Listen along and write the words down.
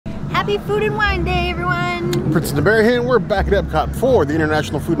Happy Food and Wine Day, everyone! Prince and the Bear here, and we're back at EPCOT for the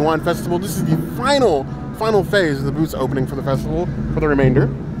International Food and Wine Festival. This is the final phase of the booths opening for the festival for the remainder.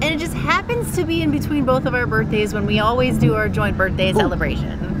 And it just happens to be in between both of our birthdays when we always do our joint birthday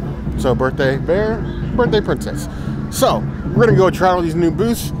celebration. So birthday Bear, birthday Princess. So we're gonna go try all these new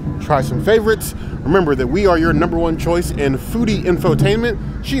booths, try some favorites. Remember that we are your #1 choice in foodie infotainment.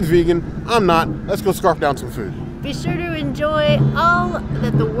 She's vegan, I'm not. Let's go scarf down some food. Be sure to enjoy all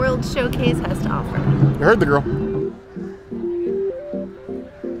that the World Showcase has to offer. You heard the girl.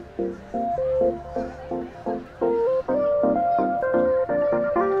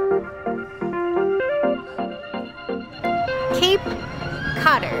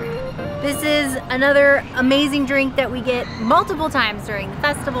 Codder. This is another amazing drink that we get multiple times during the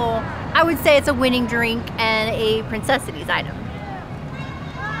festival. I would say it's a winning drink and a Princessities item.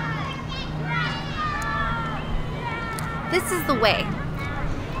 This is the way.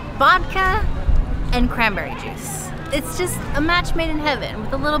 Vodka and cranberry juice. It's just a match made in heaven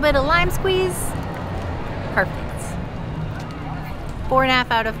with a little bit of lime squeeze. Perfect. 4.5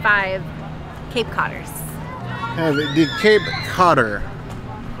 out of 5 Cape Codders. The Cape Codder.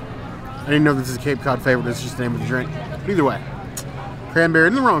 I didn't know this is a Cape Cod favorite, it's just the name of the drink. But either way, cranberry,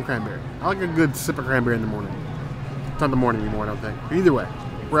 and the wrong cranberry. I like a good sip of cranberry in the morning. It's not the morning anymore, I don't think. But either way,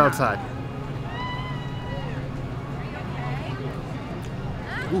 we're outside.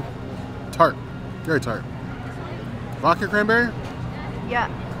 Ooh, tart. Very tart. Vodka cranberry? Yeah.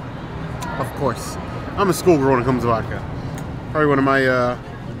 Of course. I'm a schoolgirl when it comes to vodka. Probably one of my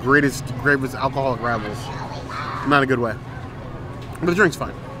gravest alcoholic rivals. Not in a good way. But the drink's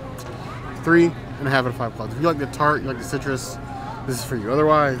fine. 3.5 out of 5 clouds. If you like the tart, you like the citrus, this is for you.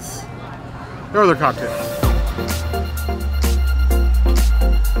 Otherwise, there are other cocktails.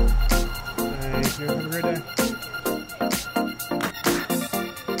 Thank you. Have a great day.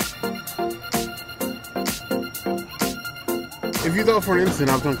 If you thought for an instant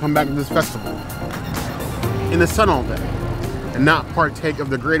I was going to come back to this festival in the sun all day and not partake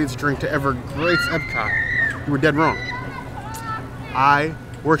of the greatest drink to ever grace EPCOT, you were dead wrong. I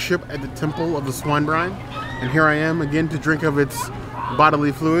worship at the temple of the Swine Brine, and here I am again to drink of its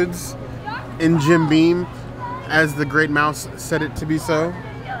bodily fluids in Jim Beam, as the great mouse said it to be so.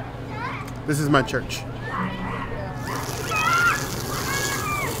 This is my church.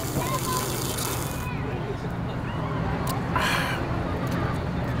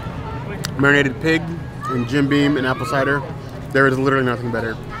 Marinated pig and Jim Beam and apple cider. There is literally nothing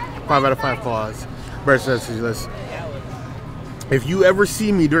better. 5 out of 5 claws. Bear says to this. If you ever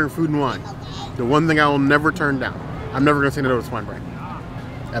see me during Food and Wine, the one thing I will never turn down, I'm never going to say no to Swine Brine.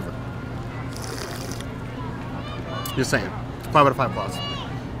 Ever. Just saying. 5 out of 5 claws.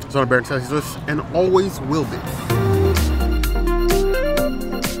 It's on a Bear says list and always will be.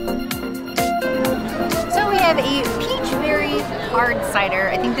 So we have a peach berry hard cider.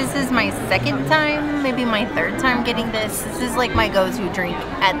 I think this is my 2nd time, maybe my 3rd time getting this. This is like my go-to drink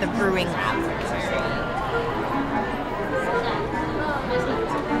at the Brew-wing lab.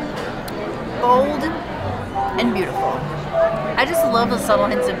 Bold and beautiful. I just love the subtle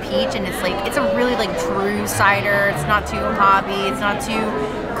hints of peach, and it's a really like true cider. It's not too hoppy, it's not too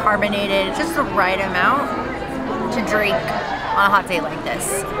carbonated. It's just the right amount to drink on a hot day like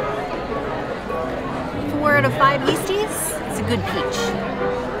this. 4 out of 5 Easties. It's a good peach.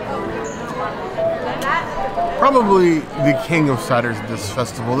 Probably the king of ciders at this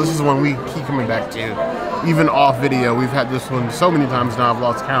festival. This is the one we keep coming back to. Even off video, we've had this one so many times now I've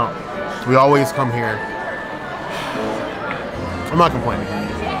lost count. We always come here. I'm not complaining.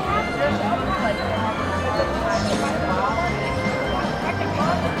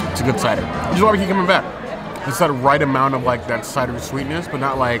 It's a good cider. Which is why we keep coming back. It's that right amount of like that cider sweetness, but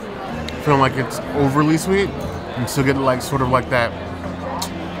not like feeling like it's overly sweet. And still get like sort of like that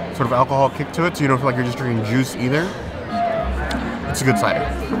sort of alcohol kick to it, so you don't feel like you're just drinking juice either. It's a good cider.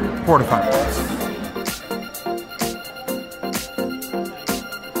 4 to 5 points.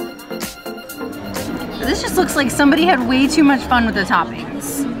 This just looks like somebody had way too much fun with the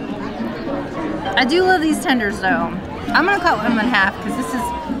toppings. I do love these tenders though. I'm gonna cut them in half because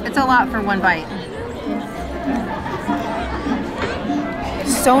it's a lot for one bite.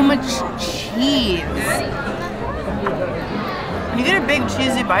 So much cheese. You get a big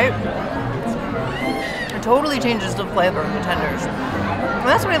cheesy bite, it totally changes the flavor of the tenders. And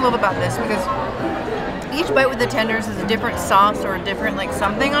that's what I love about this, because each bite with the tenders is a different sauce or a different like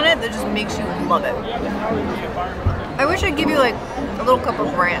something on it that just makes you love it. I wish I'd give you like a little cup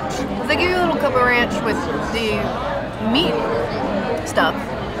of ranch. If they give you a little cup of ranch with the meat stuff,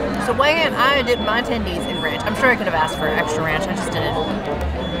 so why can't I dip my tendies in ranch? I'm sure I could have asked for extra ranch, I just didn't.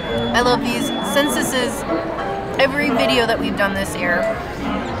 I love these. Since this is every video that we've done this year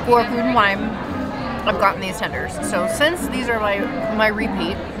for Food and Wine, I've gotten these tenders. So since these are my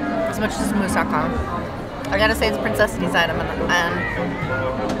repeat, as much as moose.com, I gotta say it's Princessity's item, and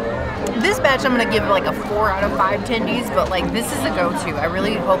this batch I'm gonna give like a 4 out of 5 tendies, but like this is a go-to. I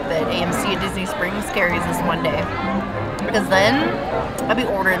really hope that AMC at Disney Springs carries this one day, because then I'll be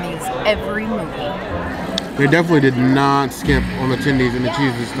ordering these every movie. They definitely did not skip on the tendies and the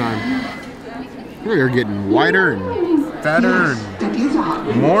cheese this time. They're getting whiter and fatter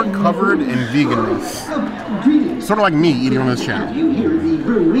and more covered in veganness. Sort of like me eating on this channel. You hear the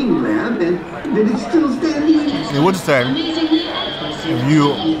Brew-wing lab, and that it's still standing. I would say, if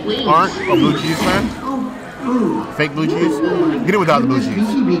you aren't a blue cheese fan, fake blue cheese, get it without the blue cheese.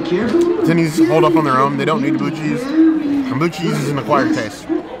 Tendies hold up on their own. They don't need blue cheese. And blue cheese is an acquired taste.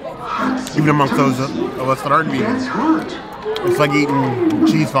 Even amongst those of us that aren't vegan. It's like eating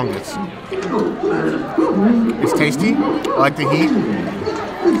cheese fungus. It's tasty. I like the heat.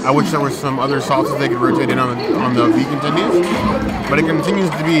 I wish there were some other sauces they could rotate in on the vegan tendies. But it continues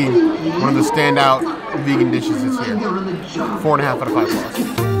to be one of the standout vegan dishes this year. 4.5 out of 5 stars.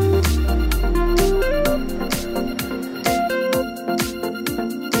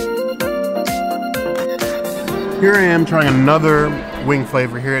 Here I am trying another wing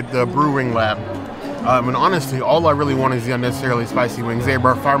flavor here at the Brew-wing lab. And honestly, all I really want is the unnecessarily spicy wings. They are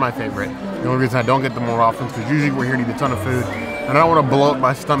by far my favorite. The only reason I don't get them more often is because usually we're here to eat a ton of food, and I don't want to blow up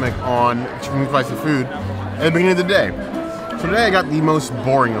my stomach on extremely spicy food at the beginning of the day. So today I got the most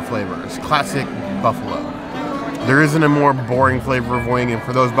boring of flavors, classic buffalo. There isn't a more boring flavor of wing, and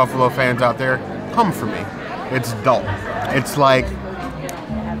for those buffalo fans out there, come for me. It's dull. It's like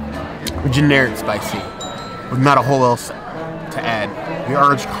generic spicy, with not a whole else to add. The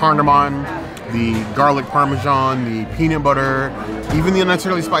orange cardamom, the garlic parmesan, the peanut butter, even the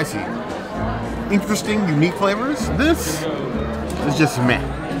unnecessarily spicy. Interesting, unique flavors. This is just meh.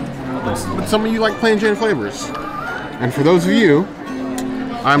 But some of you like plain Jane flavors. And for those of you,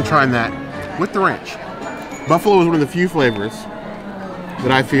 I'm trying that with the ranch. Buffalo is one of the few flavors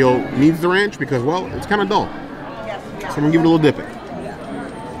that I feel needs the ranch because, well, it's kind of dull. So I'm gonna give it a little dipping.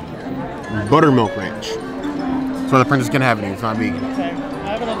 Buttermilk ranch. So the princess can have it, it's not vegan. Okay, I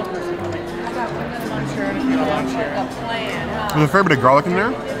have another person coming. There's a fair bit of garlic in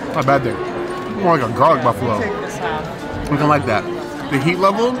there. Not bad there. More like a garlic buffalo. Something like that. The heat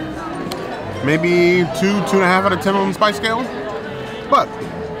level, maybe 2.5 out of 10 on the spice scale. But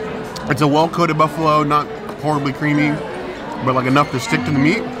it's a well-coated buffalo, not horribly creamy, but like enough to stick to the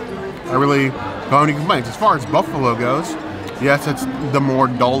meat. I really don't have any complaints. As far as buffalo goes, yes, it's the more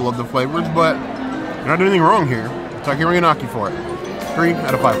dull of the flavors, but you're not doing anything wrong here. So I can't really knock you for it. 3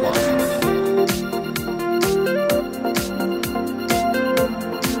 out of 5 stars.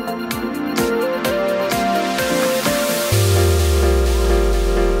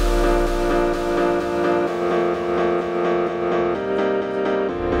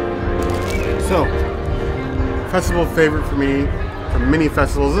 So, festival favorite for me from many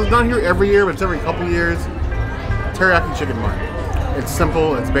festivals. It's not here every year, but it's every couple years. Teriyaki chicken mart. It's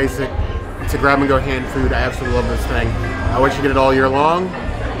simple, it's basic. It's a grab-and-go hand food. I absolutely love this thing. I wish you get it all year long.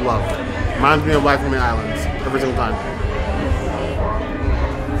 Love it. Reminds me of life on the islands every single time.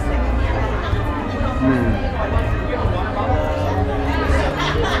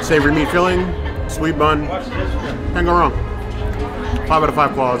 Savory meat filling, sweet bun. Can't go wrong. 5 out of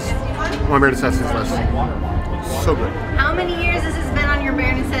 5 claws. On my bare necessities list. So good. How many years has this been on your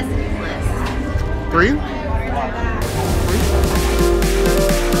bare necessities list? 3?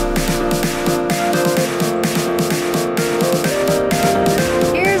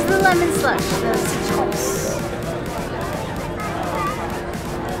 Lemon slush, the citrons.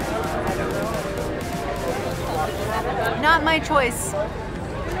 Not my choice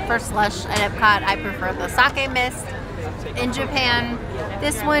for slush at Epcot. I prefer the sake mist. In Japan,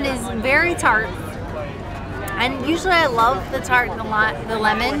 this one is very tart. And usually I love the tart and the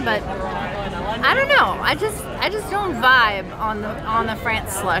lemon, but I don't know. I just don't vibe on the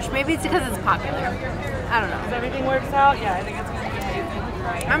France slush. Maybe it's because it's popular. I don't know. If everything works out, yeah, I think it's going to be amazing.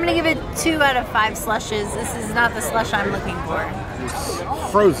 I'm gonna give it 2 out of 5 slushes. This is not the slush I'm looking for.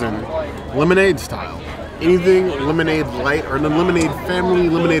 Frozen lemonade style. Anything lemonade light or the lemonade family,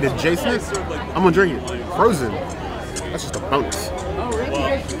 lemonade adjacent, I'm gonna drink it. Frozen. That's just a bonus.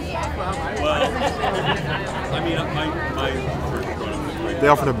 They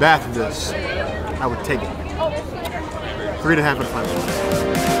offered a bath of this. I would take it. 3.5 out of 5 stars.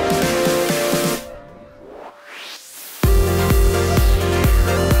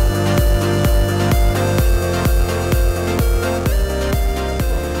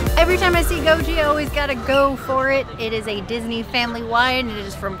 Every time I see Gogi, I always gotta go for it. It is a Disney family wine. It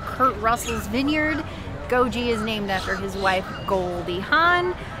is from Kurt Russell's vineyard. Gogi is named after his wife, Goldie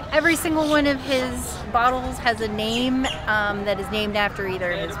Hawn. Every single one of his bottles has a name that is named after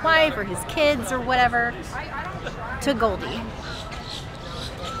either his wife or his kids or whatever to Goldie.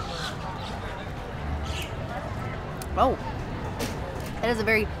 Oh, that is a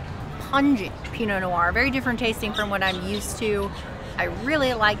very pungent Pinot Noir. Very different tasting from what I'm used to. I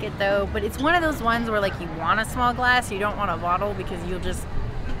really like it though, but it's one of those ones where like you want a small glass, you don't want a bottle because you'll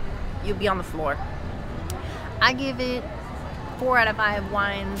be on the floor. I give it 4 out of 5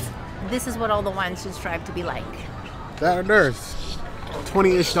 wines. This is what all the wines should strive to be like. That or theirs.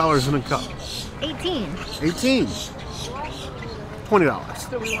 $20-ish in a cup. 18. 18.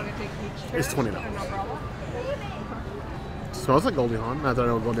 $20. It's $20. Smells like Goldie Hawn. Not that I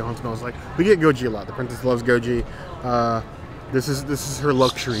know what Goldie Hawn smells like. We get Gogi a lot. The princess loves Gogi. This is her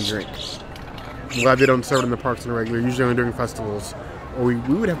luxury drink. I'm glad they don't serve it in the parks on a regular. Usually only during festivals, or we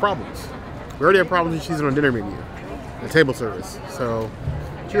would have problems. We already have problems with cheese on a dinner menu, a table service. So,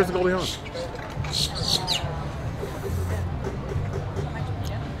 cheers to Goldie Hawn.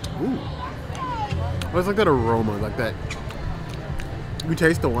 Ooh, well, it's like that aroma, like that. You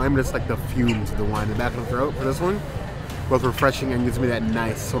taste the wine, but it's like the fumes of the wine in the back of the throat for this one. Both refreshing and gives me that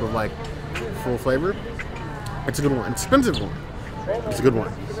nice sort of like full flavor. It's a good one. It's an expensive one. It's a good one.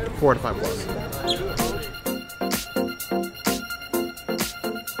 4 out of 5 plus.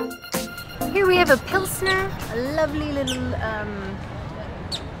 Here we have a Pilsner, a lovely little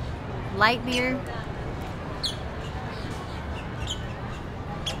light beer.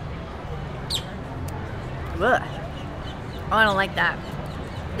 Ugh. Oh, I don't like that.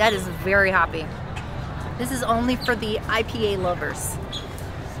 That is very hoppy. This is only for the IPA lovers,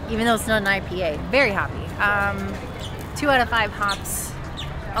 even though it's not an IPA. Very hoppy. 2 out of 5 hops.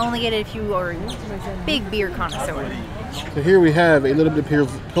 Only get it if you are a big beer connoisseur. So here we have a little bit of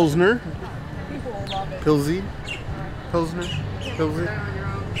Pilsner. Pilsy. Pilsner. Pilsy.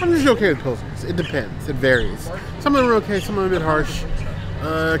 I'm usually okay with Pilsners. It depends. It varies. Some of them are okay, some of them are a bit harsh.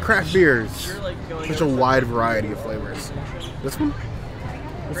 Craft beers. Such a wide variety of flavors. This one?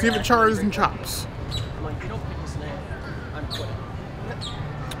 Let's see if it chars and chops.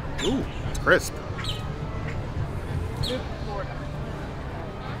 Ooh, it's crisp.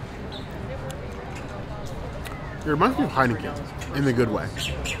 It reminds me of Heineken in the good way.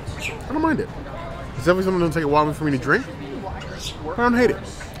 I don't mind it. It's definitely something that'll take a while for me to drink, but I don't hate it.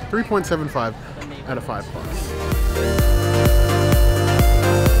 3.75 out of 5 plus.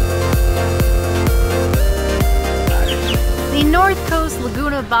 The North Coast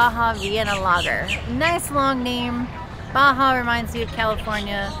Laguna Baja Vienna Lager. Nice long name. Baja reminds me of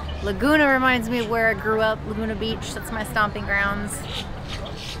California. Laguna reminds me of where I grew up, Laguna Beach. That's my stomping grounds.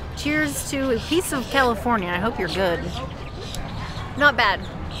 Cheers to a piece of California. I hope you're good. Not bad.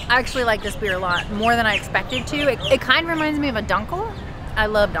 I actually like this beer a lot, more than I expected to. It kind of reminds me of a Dunkel. I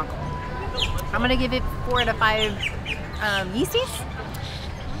love Dunkel. I'm gonna give it 4 out of 5 yeasties.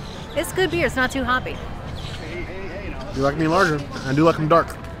 It's good beer, it's not too hoppy. You like me larger? I do like them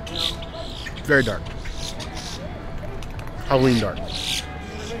dark. Very dark. Halloween dark.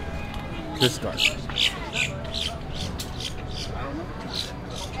 This dark.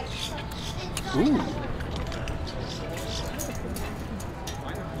 Ooh.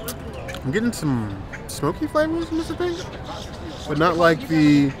 I'm getting some smoky flavors in this, I think. But not like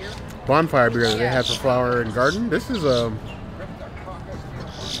the bonfire beer that they had for Flower and Garden. This is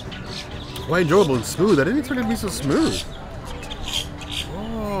quite enjoyable and smooth. I didn't expect it to be so smooth.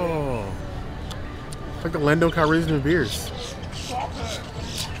 Oh. It's like the Lando Calrissian of beers.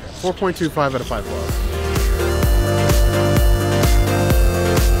 4.25 out of 5 plus.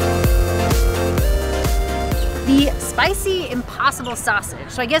 The spicy Impossible sausage.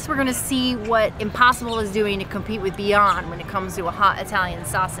 So I guess we're gonna see what Impossible is doing to compete with Beyond when it comes to a hot Italian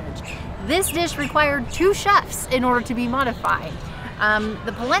sausage. This dish required 2 chefs in order to be modified.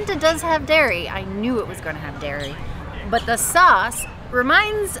 The polenta does have dairy. I knew it was gonna have dairy. But the sauce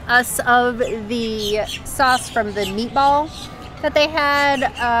reminds us of the sauce from the meatball that they had,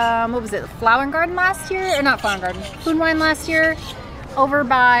 what was it, Flower and Garden last year? Or not Flower and Garden, Food and Wine last year, over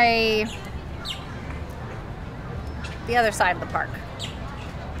by the other side of the park.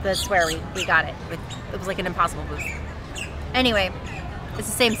 That's where we got it. It was like an Impossible booth. Anyway, it's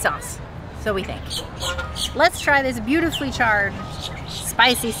the same sauce, so we think. Let's try this beautifully charred,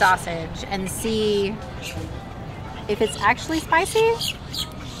 spicy sausage and see if it's actually spicy.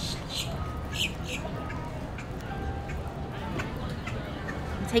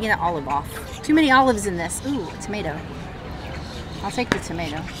 I'm taking the olive off. Too many olives in this. Ooh, a tomato. I'll take the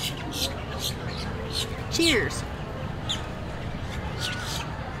tomato. Cheers.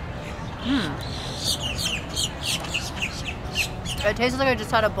 It tastes like I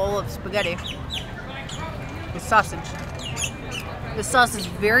just had a bowl of spaghetti with sausage. The sauce is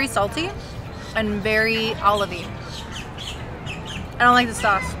very salty and very olivey. I don't like the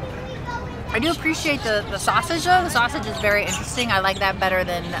sauce. I do appreciate the sausage though. The sausage is very interesting. I like that better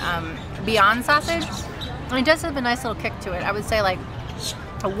than Beyond sausage. And it does have a nice little kick to it. I would say like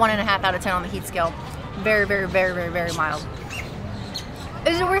a 1.5 out of 10 on the heat scale. Very, very, very, very, very mild.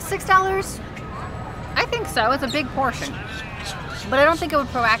 Is it worth $6? I think so. It's a big portion. But I don't think it would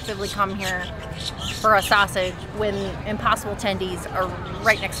proactively come here for a sausage when Impossible Tendies are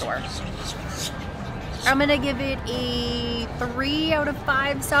right next door. I'm gonna give it a 3 out of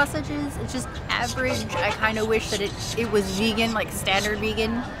 5 sausages. It's just average. I kind of wish that it was vegan, like standard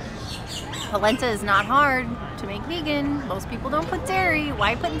vegan. Polenta is not hard to make vegan. Most people don't put dairy.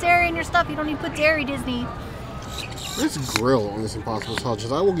 Why put dairy in your stuff? You don't need to put dairy, Disney. This grill on this Impossible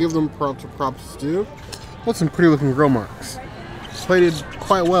sausages, I will give them props too. That's some pretty looking grill marks. Plated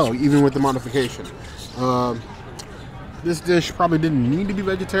quite well, even with the modification. This dish probably didn't need to be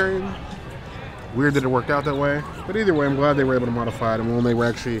vegetarian. Weird that it worked out that way. But either way, I'm glad they were able to modify it. And when they were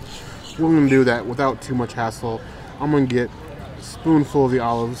actually willing to do that without too much hassle, I'm going to get a spoonful of the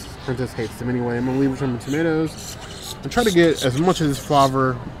olives. Princess hates them anyway. I'm going to leave some tomatoes and try to get as much of this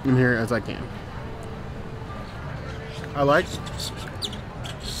flavor in here as I can. I like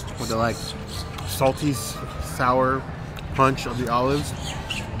what the like salty, sour punch of the olives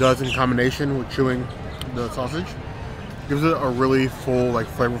does in combination with chewing the sausage. Gives it a really full, like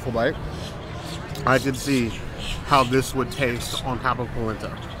flavorful bite. I could see how this would taste on top of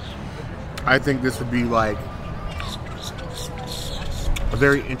polenta. I think this would be like a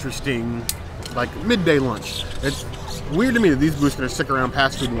very interesting, like midday lunch. It's weird to me that these booths are going to stick around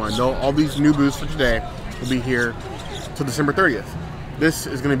past Food and Wine. Though all these new booths for today will be here till December 30th. This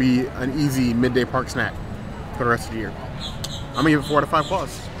is going to be an easy midday park snack for the rest of the year. I'm going to give it 4 out of 5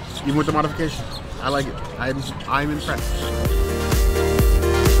 plus, even with the modification. I like it. I'm impressed.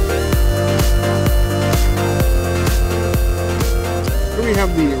 Here we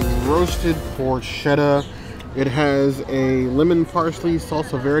have the roasted porchetta. It has a lemon parsley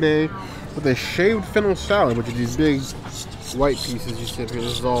salsa verde with a shaved fennel salad, which are these big white pieces you see up here.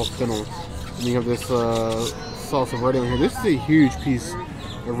 This is all fennel. And you have this salsa verde on here. This is a huge piece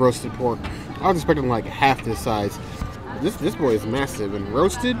of roasted pork. I was expecting like half this size. This boy is massive and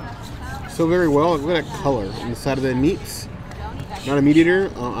roasted so very well. Look at that color on the side of that meat. Not a meat eater.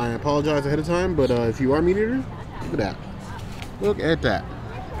 I apologize ahead of time, but if you are a meat eater, look at that. Look at that.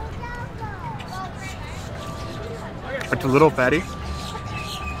 It's a little fatty,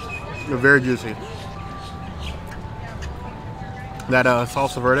 but very juicy. That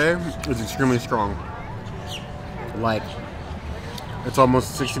salsa verde is extremely strong. Like, it's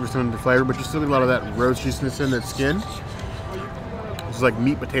almost 60% of the flavor, but you still get a lot of that roast juiciness in that skin. It's like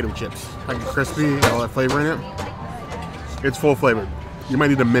meat potato chips, like crispy, all that flavor in it. It's full flavored. You might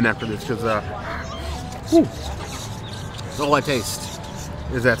need a mint after this, because all I taste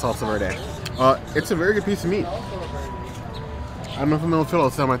is that salsa verde. It's a very good piece of meat. I don't know if I'm able to feel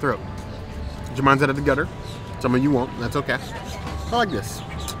it down my throat. Mine's out of the gutter. Some of you won't. That's okay. I like this.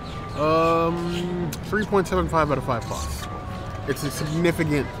 3.75 out of 5 plus. It's a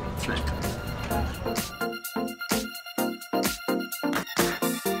significant snack.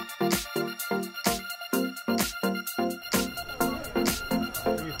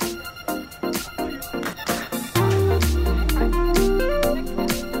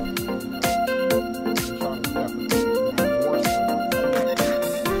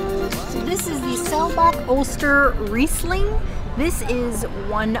 Ulster Riesling. This is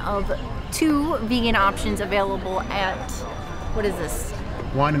one of 2 vegan options available at, what is this?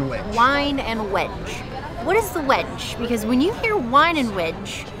 Wine and Wedge. Wine and Wedge. What is the wedge? Because when you hear wine and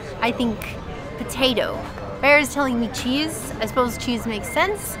wedge, I think potato. Bear is telling me cheese. I suppose cheese makes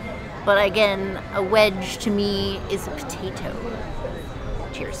sense, but again, a wedge to me is a potato.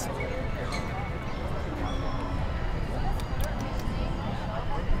 Cheers.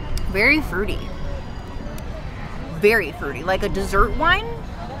 Very fruity. Very fruity, like a dessert wine.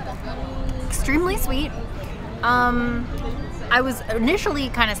 Extremely sweet. I was initially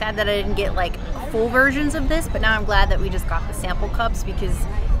kind of sad that I didn't get like full versions of this, but now I'm glad that we just got the sample cups, because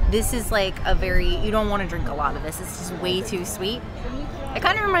this is like a very, you don't want to drink a lot of this. It's just way too sweet. It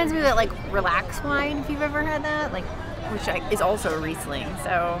kind of reminds me of that like relax wine, if you've ever had that, like, which is also a Riesling.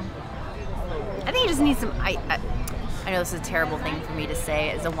 So I think it just needs some, I know this is a terrible thing for me to say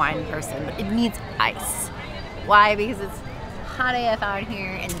as a wine person, but it needs ice. Why? Because it's hot AF out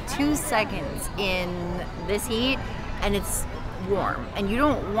here in 2 seconds in this heat, and it's warm. And you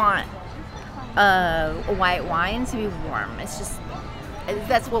don't want a white wine to be warm. It's just,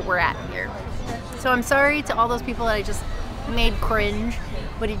 that's what we're at here. So I'm sorry to all those people that I just made cringe,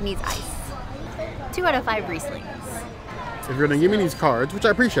 but it needs ice. 2 out of 5 Rieslings. If you're gonna give me these cards, which I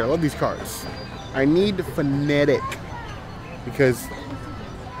appreciate, I love these cards, I need phonetic, because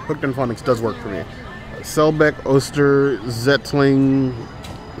Hooked on Phonics does work for me. Selbeck, Oster, Zettling,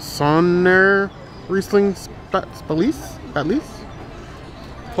 Sonner, Riesling, Spatlis?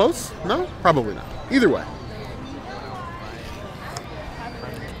 Close? No? Probably not. Either way.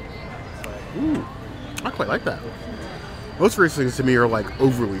 Ooh, I quite like that. Most Rieslings to me are like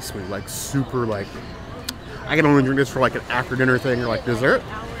overly sweet, like super like, I can only drink this for like an after dinner thing or like dessert.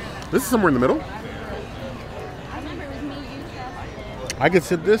 This is somewhere in the middle. I could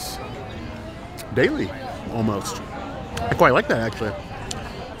sip this daily, almost. I quite like that actually.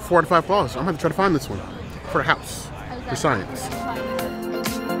 4 out of 5 flaws. I'm gonna have to try to find this one for a house, for science.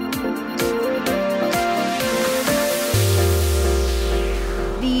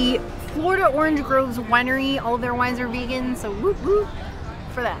 The Florida Orange Groves Winery, all of their wines are vegan, so whoop whoop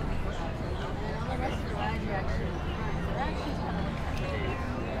for that.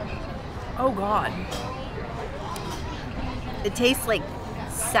 Oh God. It tastes like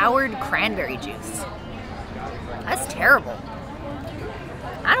soured cranberry juice. That's terrible.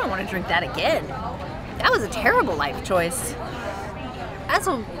 I don't want to drink that again. That was a terrible life choice. That's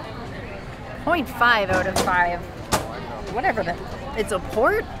a 0.5 out of 5. Whatever that. It's a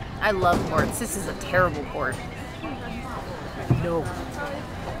port? I love ports. This is a terrible port. No.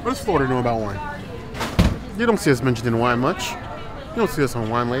 What does Florida know about wine? You don't see us mentioned in wine much. You don't see us on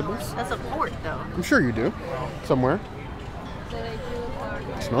wine labels. That's a port, though. I'm sure you do. Somewhere.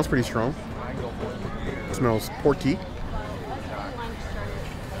 It smells pretty strong. It smells porty.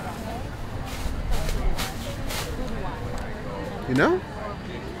 You know?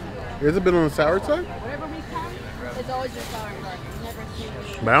 It's a bit on the sour side.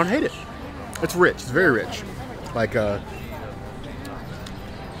 But I don't hate it. It's rich. It's very rich. Like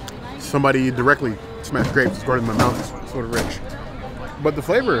somebody directly smashed grapes. It's going in my mouth. It's sort of rich. But the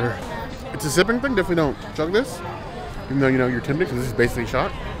flavor, it's a sipping thing. Definitely don't chug this. Even though, you know, you're tempted because this is basically a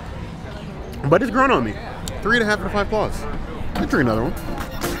shot. But it's grown on me. 3.5 out of 5 claws. I'll drink another one.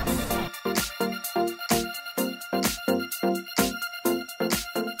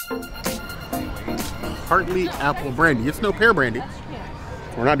 Hartley Apple Brandy. It's no pear brandy.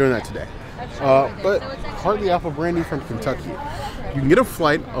 We're not doing that today. But Hartley Apple Brandy from Kentucky. You can get a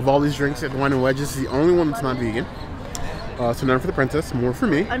flight of all these drinks at the Wine and Wedge. This is the only one that's not vegan. So none for the princess, more for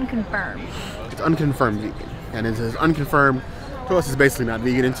me. Unconfirmed. It's unconfirmed vegan. And it says unconfirmed to us is basically not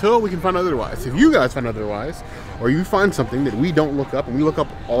vegan until we can find otherwise. If you guys find otherwise, or you find something that we don't look up, and we look up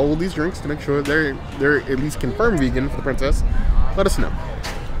all of these drinks to make sure they're at least confirmed vegan for the princess, let us know.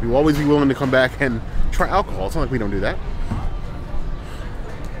 We will always be willing to come back and try alcohol. It's not like we don't do that.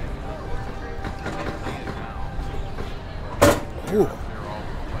 Ooh.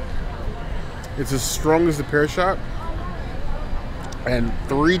 It's as strong as the pear shot, and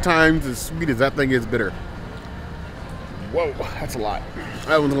 3 times as sweet as that thing is bitter. Whoa, that's a lot.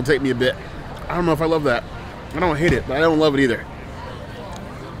 That one's gonna take me a bit. I don't know if I love that. I don't hate it, but I don't love it either.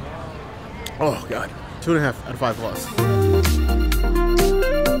 Oh God, 2.5 out of 5 plus.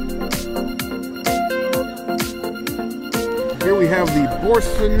 Here we have the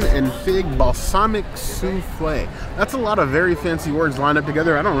Boursin and Fig Balsamic Souffle. That's a lot of very fancy words lined up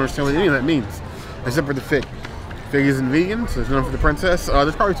together. I don't understand what any of that means, except for the fig. Fig isn't vegan, so there's none for the princess.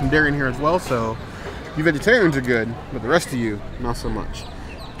 There's probably some dairy in here as well, so you vegetarians are good, but the rest of you, not so much.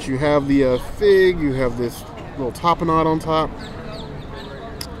 But you have the fig, you have this little tapenade on top.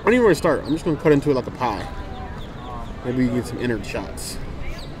 I don't even want to start. I'm just going to cut into it like a pie. Maybe you get some innard shots.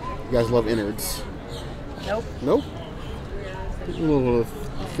 You guys love innards. Nope. Nope? A little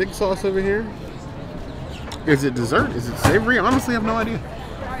fig sauce over here. Is it dessert? Is it savory? Honestly, I have no idea.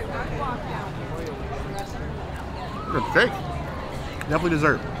 It's fake. Definitely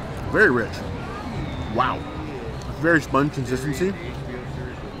dessert. Very rich. Wow. Very sponge consistency.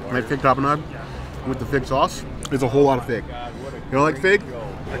 Like fig tapenade with the fig sauce. There's a whole lot of fig. You don't like fig?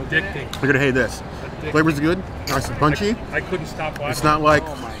 Addicting. You're gonna hate this. Flavor's good. Nice and punchy. I couldn't stop watching. It's not like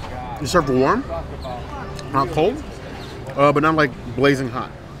it's served warm, not cold, but not like blazing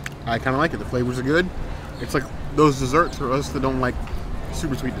hot. I kind of like it. The flavors are good. It's like those desserts for us that don't like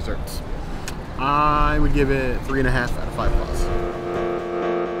super sweet desserts. I would give it 3.5 out of 5 plus.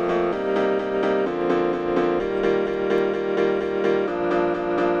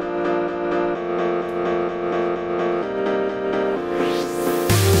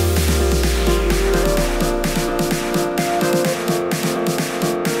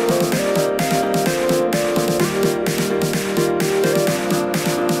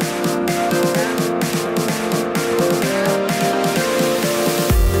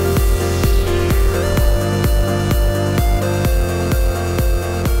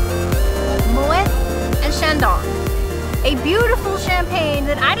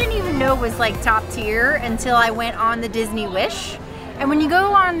 was like top tier until I went on the Disney Wish. And when you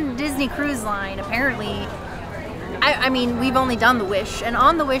go on Disney Cruise Line, apparently, I mean, we've only done the Wish, and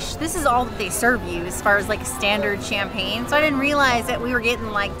on the Wish, this is all that they serve you as far as like standard champagne. So I didn't realize that we were getting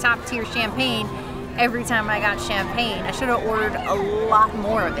like top tier champagne every time I got champagne. I should have ordered a lot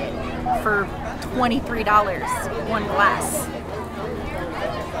more of it for $23 one glass.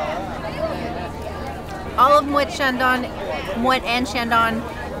 All of Moet and Chandon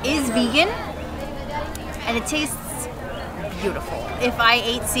is vegan, and it tastes beautiful. If I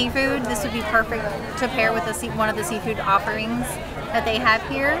ate seafood, this would be perfect to pair with one of the seafood offerings that they have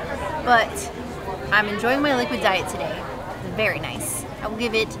here. But I'm enjoying my liquid diet today. Very nice. I will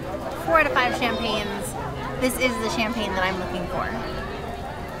give it 4 out of 5 champagnes. This is the champagne that I'm looking for.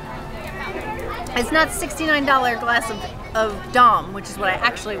 It's not $69 glass of Dom, which is what I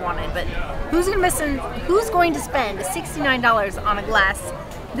actually wanted, but who's going to spend $69 on a glass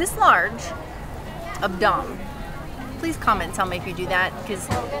this large of Dom? Please comment and tell me if you do that, because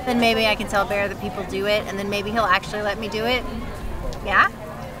then maybe I can tell Bear that people do it, and then maybe he'll actually let me do it. Yeah?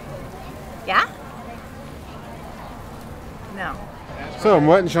 Yeah? No. So,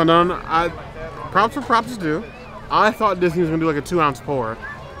 Moet and Chandon, props for props is due. I thought Disney was going to do like a 2-ounce pour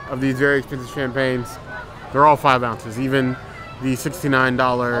of these very expensive champagnes. They're all 5 ounces. Even the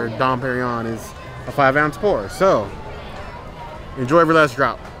 $69 Dom Perignon is a 5-ounce pour. So, enjoy every last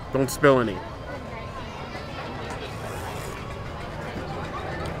drop. Don't spill any.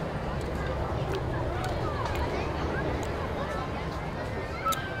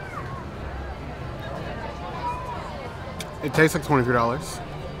 It tastes like $23,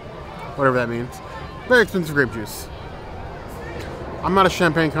 whatever that means. Very expensive grape juice. I'm not a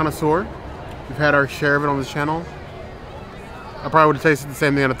champagne connoisseur. We've had our share of it on this channel. I probably would have tasted the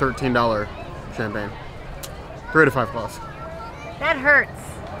same thing on a $13 champagne. 3 to 5 plus. That hurts.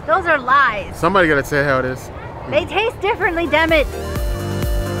 Those are lies. Somebody gotta say how it is. They taste differently, damn it.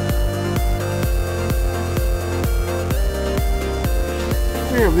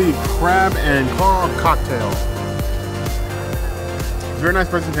 We have the crab and claw cocktail. Very nice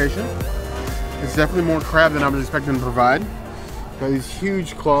presentation. It's definitely more crab than I was expecting to provide. Got these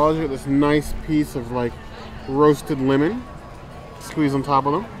huge claws. You got this nice piece of like roasted lemon. Squeeze on top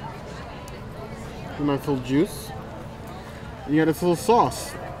of them. A nice little juice. And you got this little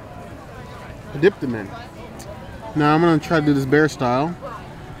sauce. I dipped them in. Now I'm gonna try to do this bear style.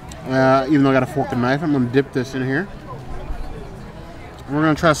 Even though I got a fork and knife, I'm gonna dip this in here. And we're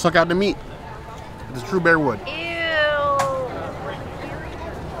gonna try to suck out the meat. It's true bear would.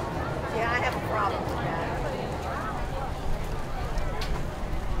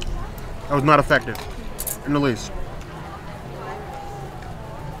 That was not effective, in the least.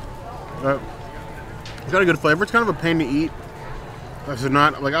 It's got a good flavor. It's kind of a pain to eat. It's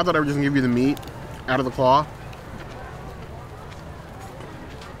not like I thought I would just give you the meat out of the claw.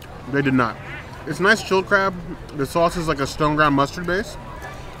 They did not. It's nice chilled crab. The sauce is like a stone ground mustard base,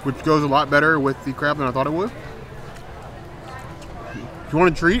 which goes a lot better with the crab than I thought it would. If you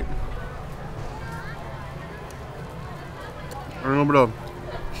want a treat, and a little bit of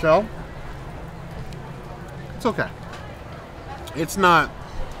shell. It's okay. It's not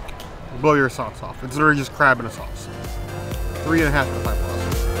blow your socks off. It's literally just crab in a sauce. 3.5 out of 5 plus.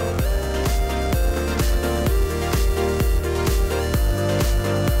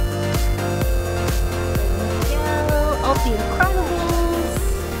 Opium Chronicles,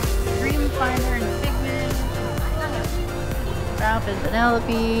 Dream Finder and Figment, Ralph and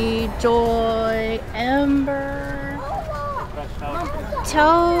Penelope, Joy, Ember,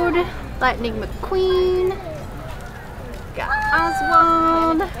 Toad, Lightning McQueen. Got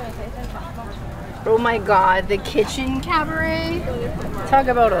Oswald. Oh my god, the Kitchen Cabaret. Talk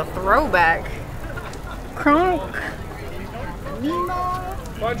about a throwback. Kronk. Nemo.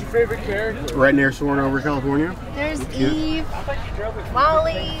 What's your favorite character? Right near Sornover, California. There's Eve.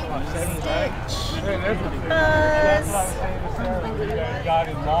 Molly. Stitch. Buzz.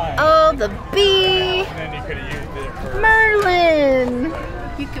 Oh, the bee. Merlin.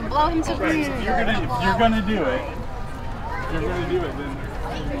 You can blow him to green. If you're gonna do it, then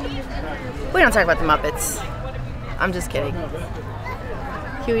we don't talk about the Muppets. I'm just kidding.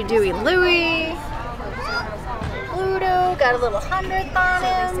 Huey, Dewey, Louie. Pluto got a little 100th on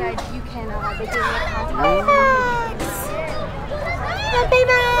him. You can The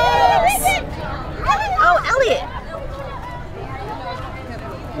Baymax. Oh, Elliot.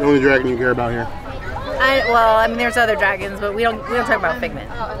 The only dragon you care about here. Well, I mean, there's other dragons, but we don't talk about Figment.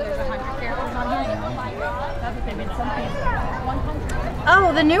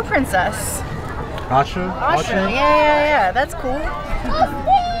 Oh, the new princess. Baja? Yeah. That's cool.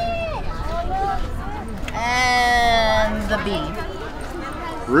 And the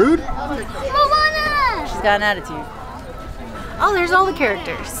bee. Rude? Moana! She's got an attitude. Oh, there's all the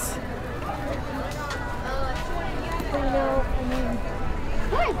characters.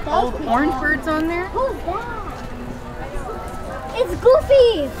 All the orange birds on there. Who's that? It's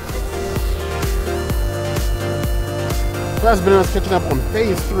Goofy! So that's been us catching up on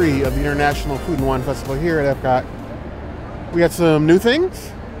phase 3 of the International Food and Wine Festival here at EPCOT. We got some new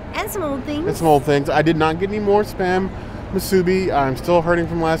things And some old things. and some old things. I did not get any more spam musubi. I'm still hurting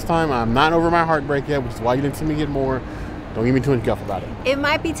from last time. I'm not over my heartbreak yet, which is why you didn't see me get more. Don't give me too much guff about it. It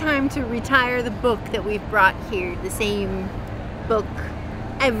might be time to retire the book that we've brought here, the same book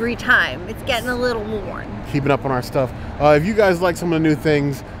every time. It's getting a little worn. Keeping up on our stuff. If you guys like some of the new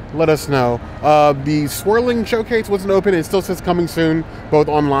things, let us know. The swirling showcase wasn't open. It still says coming soon, both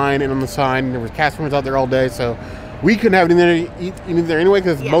online and on the sign. There was cast members out there all day, so we couldn't have anything to eat there anyway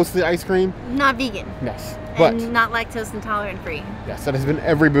because it's mostly ice cream. Not vegan. Yes, but And not lactose intolerant free. yes, that has been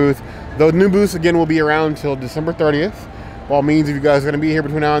every booth. The new booths again will be around until December 30th. By all means, if you guys are going to be here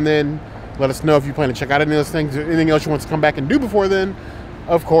between now and then, let us know if you plan to check out any of those things. Or anything else you want to come back and do before then,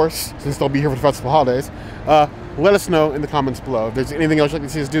 of course, since they'll be here for the festival holidays. Let us know in the comments below. If there's anything else you'd like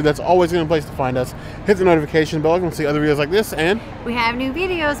to see us do, that's always a place to find us. Hit the notification bell. You can see other videos like this, and We have new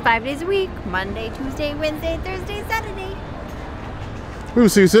videos 5 days a week. Monday, Tuesday, Wednesday, Thursday, Saturday. we will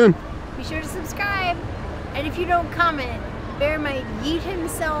see you soon. Be sure to subscribe. And if you don't comment, Bear might yeet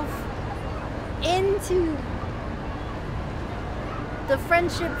himself into the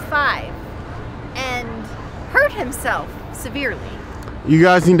Friendship 5 and hurt himself severely. You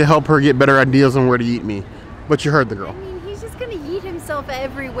guys need to help her get better ideas on where to eat me. But you heard the I girl. mean, he's just gonna yeet himself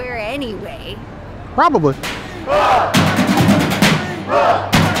everywhere anyway. Probably.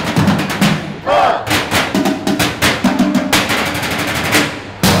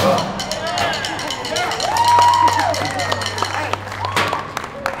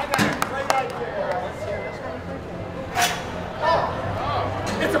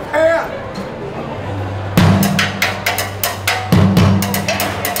 It's a pan!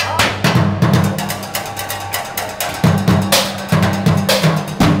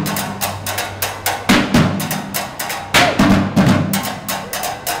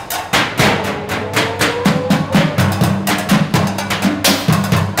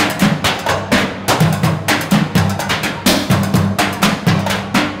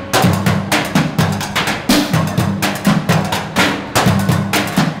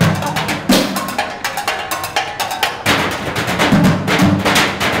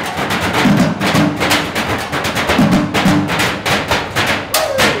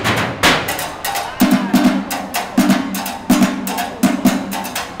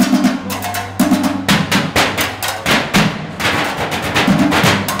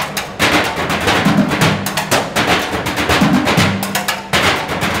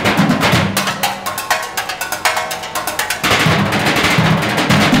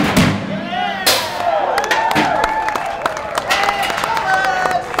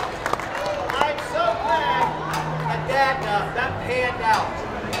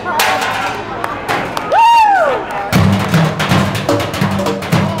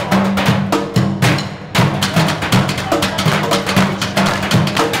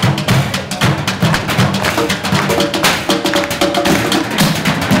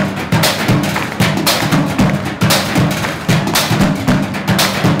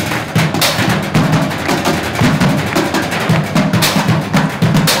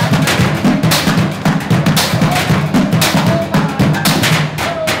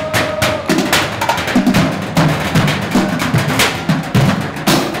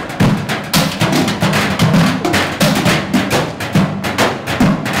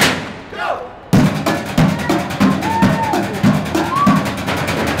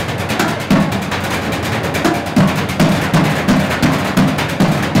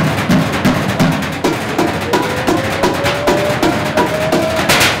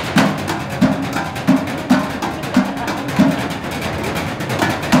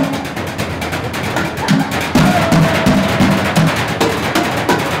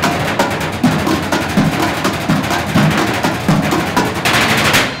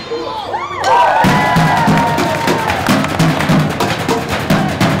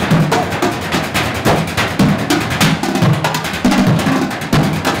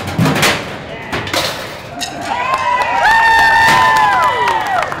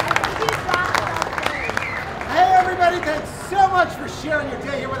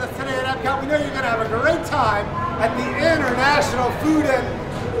 at the International Food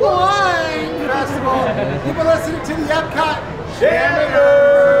and Wine Festival. You've been listening to the EPCOT Shaman.